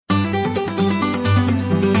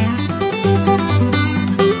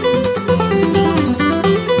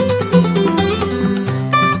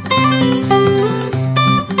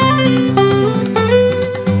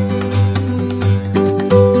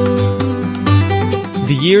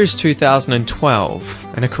The year is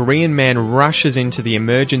 2012, and a Korean man rushes into the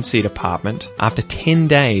emergency department after 10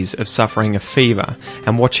 days of suffering a fever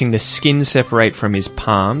and watching the skin separate from his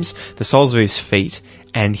palms, the soles of his feet,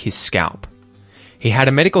 and his scalp. He had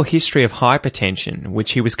a medical history of hypertension,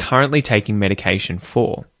 which he was currently taking medication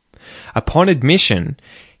for. Upon admission,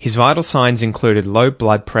 his vital signs included low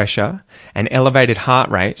blood pressure, an elevated heart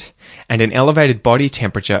rate, and an elevated body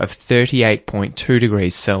temperature of 38.2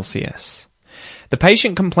 degrees Celsius. The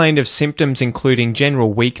patient complained of symptoms including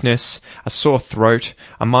general weakness, a sore throat,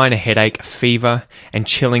 a minor headache, fever, and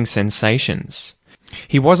chilling sensations.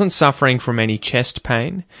 He wasn't suffering from any chest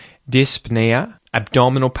pain, dyspnea,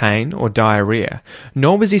 abdominal pain, or diarrhea,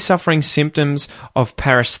 nor was he suffering symptoms of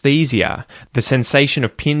paresthesia, the sensation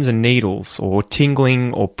of pins and needles, or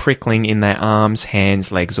tingling or prickling in their arms,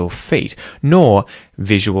 hands, legs, or feet, nor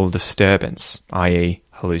visual disturbance, i.e.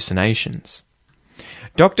 hallucinations.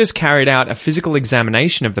 Doctors carried out a physical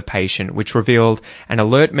examination of the patient which revealed an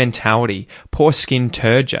alert mentality, poor skin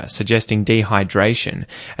turgor suggesting dehydration,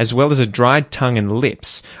 as well as a dried tongue and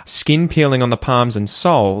lips, skin peeling on the palms and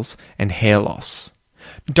soles, and hair loss.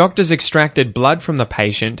 Doctors extracted blood from the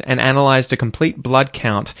patient and analysed a complete blood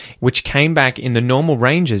count which came back in the normal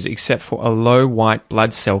ranges except for a low white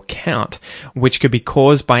blood cell count, which could be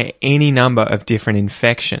caused by any number of different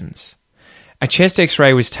infections. A chest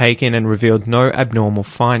X-ray was taken and revealed no abnormal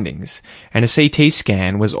findings, and a CT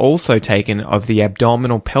scan was also taken of the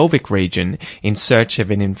abdominal pelvic region in search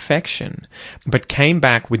of an infection, but came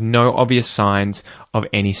back with no obvious signs of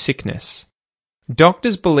any sickness.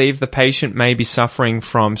 Doctors believe the patient may be suffering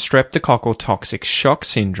from streptococcal toxic shock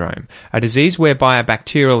syndrome, a disease whereby a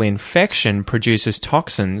bacterial infection produces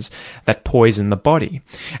toxins that poison the body.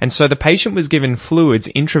 And so the patient was given fluids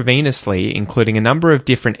intravenously, including a number of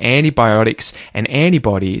different antibiotics and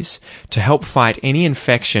antibodies, to help fight any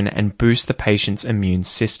infection and boost the patient's immune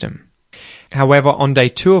system. However, on day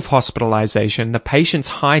 2 of hospitalization, the patient's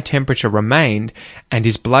high temperature remained and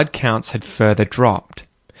his blood counts had further dropped.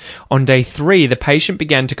 On day 3, the patient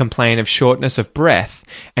began to complain of shortness of breath,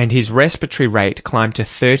 and his respiratory rate climbed to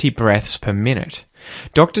 30 breaths per minute.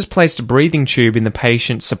 Doctors placed a breathing tube in the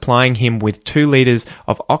patient, supplying him with 2 litres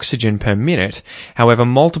of oxygen per minute. However,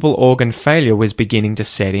 multiple organ failure was beginning to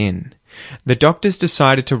set in. The doctors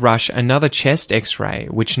decided to rush another chest X-ray,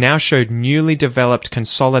 which now showed newly developed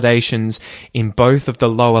consolidations in both of the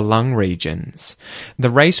lower lung regions. The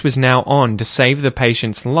race was now on to save the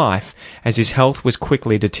patient's life, as his health was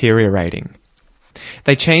quickly deteriorating.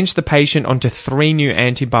 They changed the patient onto 3 new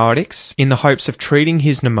antibiotics in the hopes of treating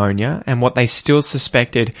his pneumonia, and what they still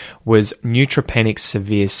suspected was neutropenic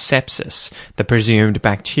severe sepsis, the presumed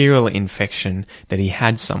bacterial infection that he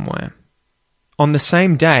had somewhere. On the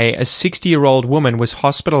same day, a 60-year-old woman was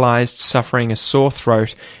hospitalized suffering a sore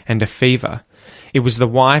throat and a fever. It was the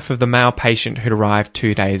wife of the male patient who'd arrived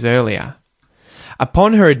 2 days earlier.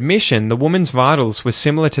 Upon her admission, the woman's vitals were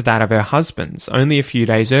similar to that of her husband's only a few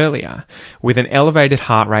days earlier, with an elevated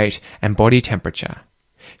heart rate and body temperature.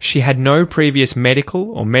 She had no previous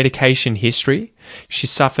medical or medication history. She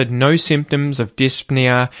suffered no symptoms of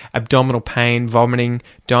dyspnea, abdominal pain, vomiting,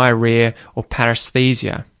 diarrhea, or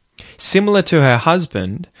paresthesia. Similar to her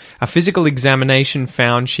husband, a physical examination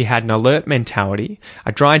found she had an alert mentality,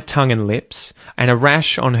 a dried tongue and lips, and a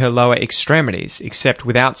rash on her lower extremities, except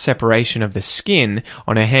without separation of the skin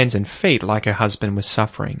on her hands and feet like her husband was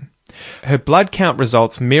suffering. Her blood count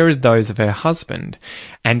results mirrored those of her husband,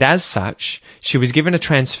 and as such, she was given a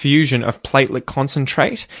transfusion of platelet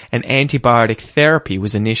concentrate and antibiotic therapy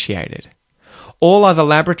was initiated. All other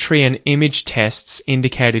laboratory and image tests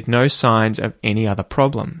indicated no signs of any other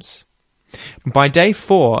problems. By day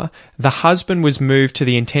 4, the husband was moved to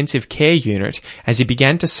the intensive care unit as he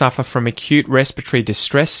began to suffer from acute respiratory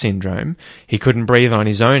distress syndrome. He couldn't breathe on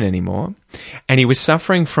his own anymore, and he was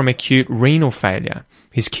suffering from acute renal failure.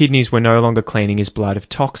 His kidneys were no longer cleaning his blood of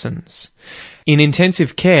toxins. In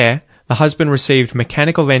intensive care, the husband received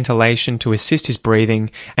mechanical ventilation to assist his breathing,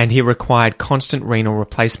 and he required constant renal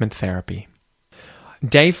replacement therapy.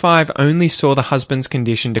 Day 5 only saw the husband's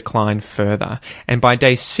condition decline further, and by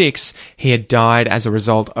day 6 he had died as a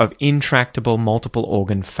result of intractable multiple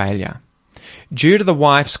organ failure. Due to the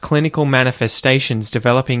wife's clinical manifestations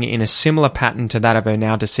developing in a similar pattern to that of her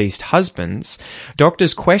now deceased husband's,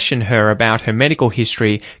 doctors questioned her about her medical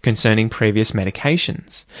history concerning previous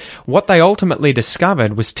medications. What they ultimately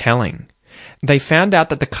discovered was telling. They found out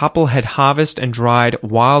that the couple had harvested and dried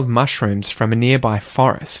wild mushrooms from a nearby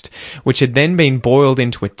forest, which had then been boiled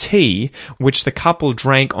into a tea, which the couple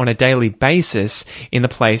drank on a daily basis in the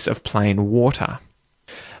place of plain water.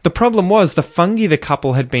 The problem was the fungi the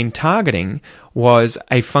couple had been targeting was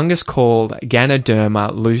a fungus called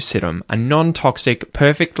Ganoderma lucidum, a non-toxic,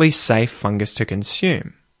 perfectly safe fungus to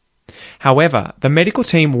consume. However, the medical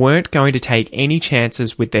team weren't going to take any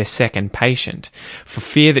chances with their second patient, for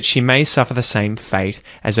fear that she may suffer the same fate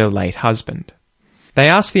as her late husband. They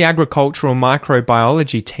asked the agricultural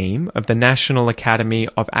microbiology team of the National Academy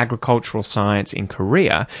of Agricultural Science in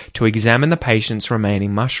Korea to examine the patient's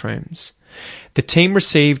remaining mushrooms. The team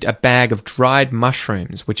received a bag of dried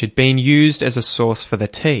mushrooms which had been used as a source for the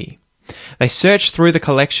tea. They searched through the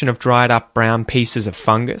collection of dried up brown pieces of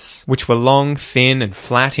fungus, which were long, thin and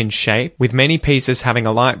flat in shape, with many pieces having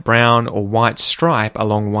a light brown or white stripe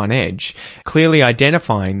along one edge, clearly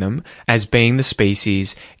identifying them as being the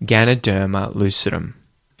species Ganoderma lucidum.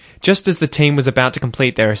 Just as the team was about to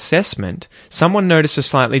complete their assessment, someone noticed a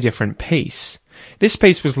slightly different piece. This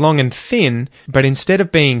piece was long and thin, but instead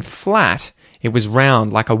of being flat, it was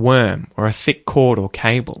round like a worm or a thick cord or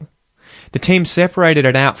cable. The team separated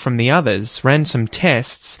it out from the others, ran some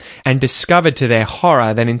tests, and discovered to their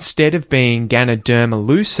horror that instead of being Ganoderma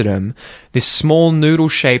lucidum, this small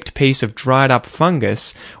noodle-shaped piece of dried-up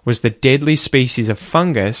fungus was the deadly species of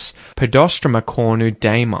fungus Podostroma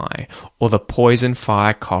cornudaemi, or the poison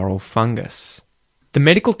fire coral fungus. The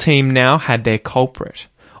medical team now had their culprit.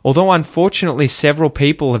 Although unfortunately several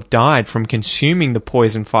people have died from consuming the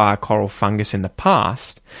poison fire coral fungus in the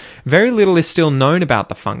past, very little is still known about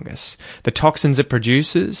the fungus, the toxins it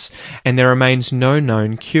produces, and there remains no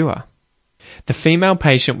known cure. The female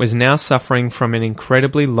patient was now suffering from an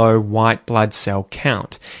incredibly low white blood cell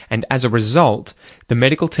count, and as a result, the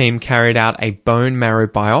medical team carried out a bone marrow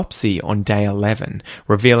biopsy on day 11,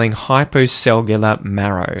 revealing hypocellular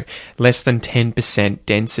marrow, less than 10%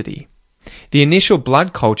 density. The initial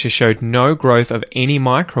blood culture showed no growth of any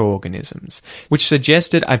microorganisms, which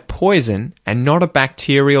suggested a poison and not a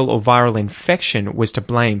bacterial or viral infection was to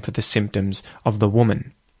blame for the symptoms of the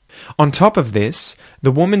woman. On top of this,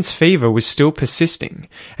 the woman's fever was still persisting,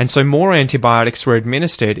 and so more antibiotics were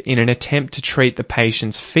administered in an attempt to treat the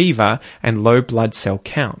patient's fever and low blood cell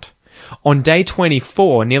count. On day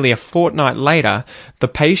 24, nearly a fortnight later, the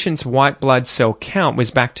patient's white blood cell count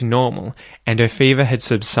was back to normal, and her fever had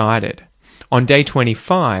subsided. On day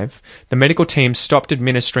 25, the medical team stopped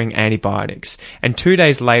administering antibiotics, and 2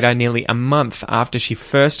 days later, nearly a month after she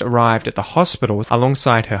first arrived at the hospital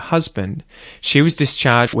alongside her husband, she was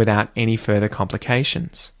discharged without any further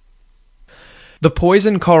complications. The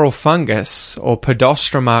poison coral fungus, or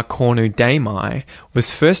Podostroma cornudaemi, was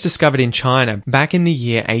first discovered in China back in the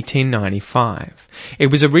year 1895. It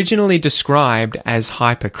was originally described as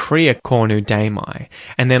Hypocrea cornudaemi,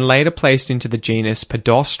 and then later placed into the genus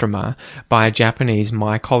Podostroma by a Japanese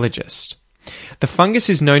mycologist. The fungus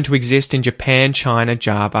is known to exist in Japan, China,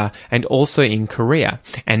 Java, and also in Korea,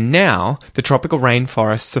 and now the tropical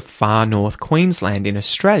rainforests of far north Queensland in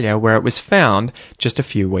Australia, where it was found just a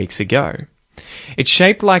few weeks ago. It's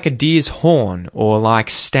shaped like a deer's horn, or like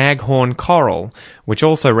staghorn coral, which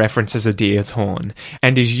also references a deer's horn,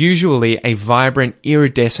 and is usually a vibrant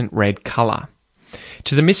iridescent red colour.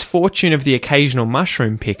 To the misfortune of the occasional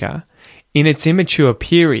mushroom picker, in its immature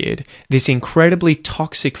period, this incredibly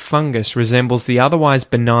toxic fungus resembles the otherwise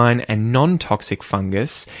benign and non-toxic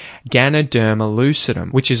fungus Ganoderma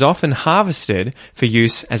lucidum, which is often harvested for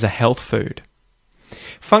use as a health food.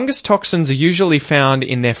 Fungus toxins are usually found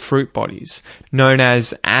in their fruit bodies, known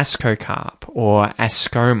as ascocarp or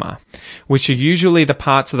ascoma, which are usually the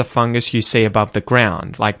parts of the fungus you see above the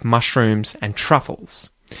ground, like mushrooms and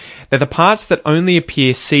truffles. They're the parts that only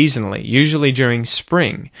appear seasonally, usually during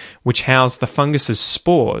spring, which house the fungus's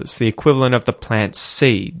spores, the equivalent of the plant's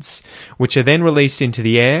seeds, which are then released into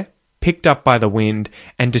the air, picked up by the wind,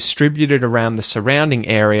 and distributed around the surrounding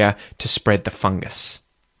area to spread the fungus.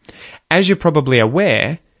 As you're probably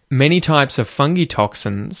aware, many types of fungi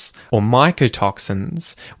toxins, or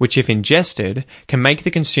mycotoxins, which if ingested, can make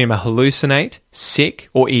the consumer hallucinate, sick,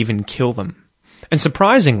 or even kill them. And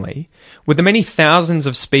surprisingly, with the many thousands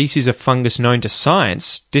of species of fungus known to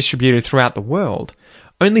science distributed throughout the world,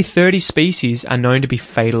 only 30 species are known to be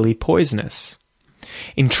fatally poisonous.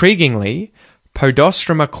 Intriguingly,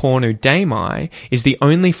 Podostroma cornudaemi is the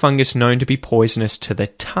only fungus known to be poisonous to the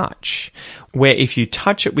touch, where if you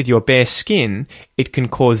touch it with your bare skin, it can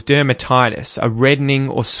cause dermatitis, a reddening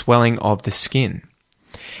or swelling of the skin.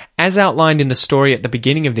 As outlined in the story at the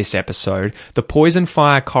beginning of this episode, the poison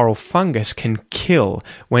fire coral fungus can kill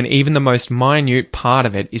when even the most minute part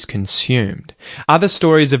of it is consumed. Other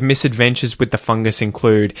stories of misadventures with the fungus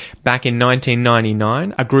include, back in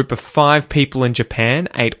 1999, a group of 5 people in Japan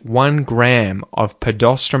ate 1 gram of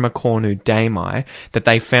Podostroma cornudaemi that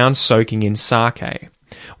they found soaking in sake.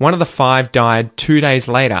 One of the 5 died 2 days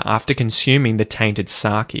later after consuming the tainted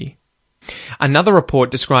sake. Another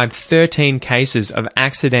report described 13 cases of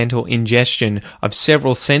accidental ingestion of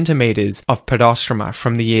several centimetres of Podostroma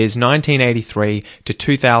from the years 1983 to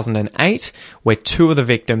 2008, where 2 of the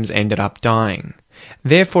victims ended up dying.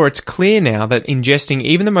 Therefore, it's clear now that ingesting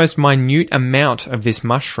even the most minute amount of this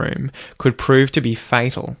mushroom could prove to be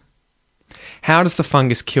fatal. How does the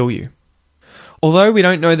fungus kill you? Although we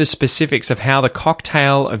don't know the specifics of how the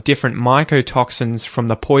cocktail of different mycotoxins from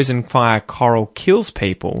the poison fire coral kills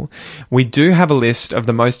people, we do have a list of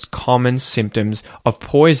the most common symptoms of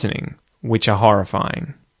poisoning, which are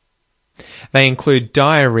horrifying. They include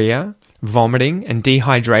diarrhea, vomiting and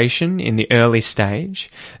dehydration in the early stage.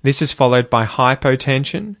 This is followed by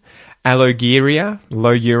hypotension, allogyria,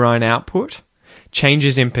 low urine output,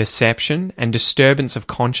 changes in perception, and disturbance of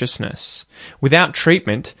consciousness. Without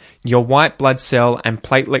treatment, your white blood cell and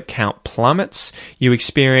platelet count plummets, you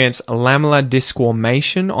experience lamellar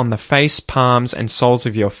disformation on the face, palms, and soles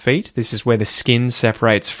of your feet. This is where the skin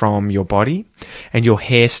separates from your body, and your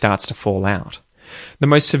hair starts to fall out. The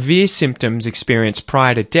most severe symptoms experienced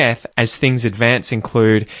prior to death as things advance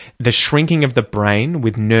include the shrinking of the brain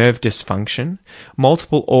with nerve dysfunction,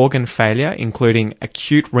 multiple organ failure including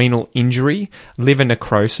acute renal injury, liver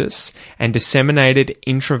necrosis, and disseminated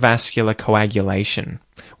intravascular coagulation,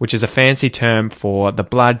 which is a fancy term for the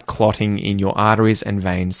blood clotting in your arteries and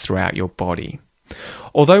veins throughout your body.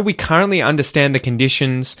 Although we currently understand the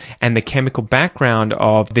conditions and the chemical background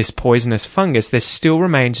of this poisonous fungus, there still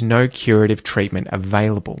remains no curative treatment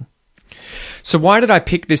available. So why did I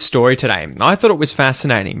pick this story today? I thought it was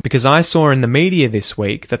fascinating because I saw in the media this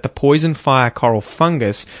week that the poison fire coral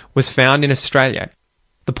fungus was found in Australia.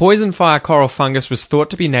 The poison fire coral fungus was thought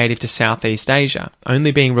to be native to Southeast Asia,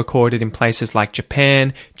 only being recorded in places like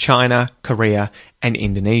Japan, China, Korea, and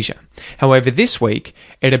Indonesia. However, this week,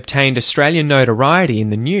 it obtained Australian notoriety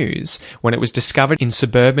in the news when it was discovered in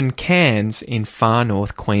suburban Cairns in far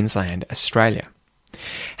north Queensland, Australia.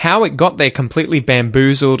 How it got there completely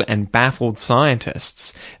bamboozled and baffled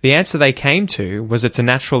scientists. The answer they came to was it's a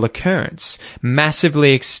natural occurrence,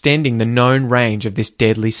 massively extending the known range of this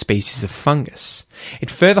deadly species of fungus.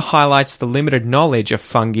 It further highlights the limited knowledge of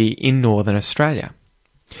fungi in northern Australia.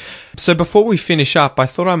 So before we finish up, I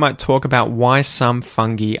thought I might talk about why some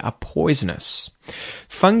fungi are poisonous.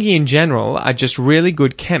 Fungi in general are just really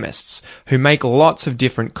good chemists who make lots of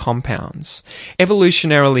different compounds.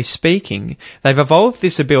 Evolutionarily speaking, they've evolved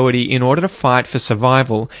this ability in order to fight for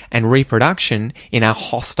survival and reproduction in our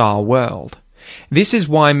hostile world. This is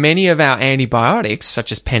why many of our antibiotics,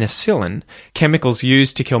 such as penicillin, chemicals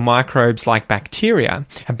used to kill microbes like bacteria,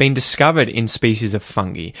 have been discovered in species of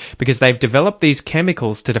fungi, because they've developed these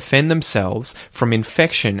chemicals to defend themselves from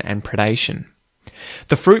infection and predation.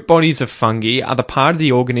 The fruit bodies of fungi are the part of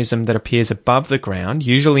the organism that appears above the ground,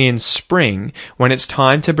 usually in spring, when it's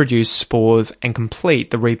time to produce spores and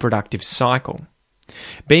complete the reproductive cycle.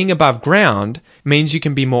 Being above ground means you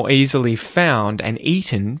can be more easily found and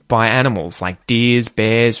eaten by animals like deers,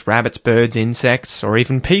 bears, rabbits, birds, insects, or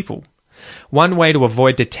even people. One way to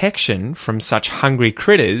avoid detection from such hungry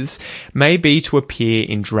critters may be to appear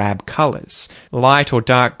in drab colours, light or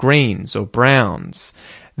dark greens or browns.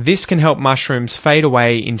 This can help mushrooms fade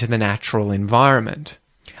away into the natural environment.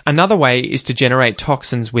 Another way is to generate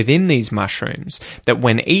toxins within these mushrooms that,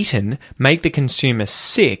 when eaten, make the consumer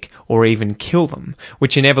sick or even kill them,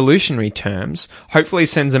 which in evolutionary terms hopefully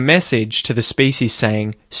sends a message to the species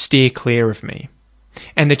saying, "Steer clear of me."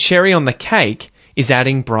 And the cherry on the cake is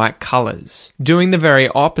adding bright colours, doing the very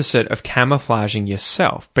opposite of camouflaging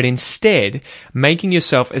yourself, but instead making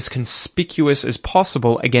yourself as conspicuous as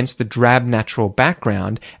possible against the drab natural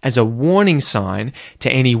background as a warning sign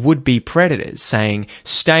to any would-be predators, saying,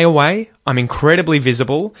 "Stay away, I'm incredibly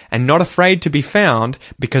visible and not afraid to be found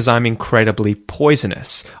because I'm incredibly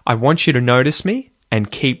poisonous. I want you to notice me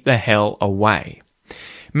and keep the hell away."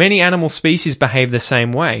 Many animal species behave the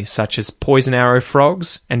same way, such as poison arrow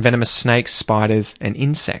frogs and venomous snakes, spiders, and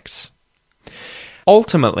insects.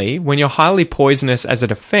 Ultimately, when you're highly poisonous as a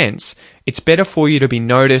defense, it's better for you to be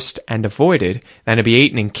noticed and avoided than to be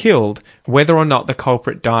eaten and killed, whether or not the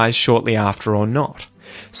culprit dies shortly after or not.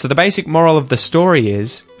 So the basic moral of the story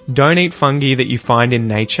is, don't eat fungi that you find in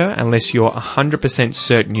nature unless you're 100%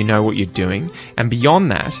 certain you know what you're doing, and beyond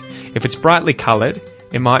that, if it's brightly coloured,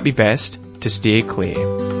 it might be best to steer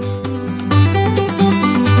clear.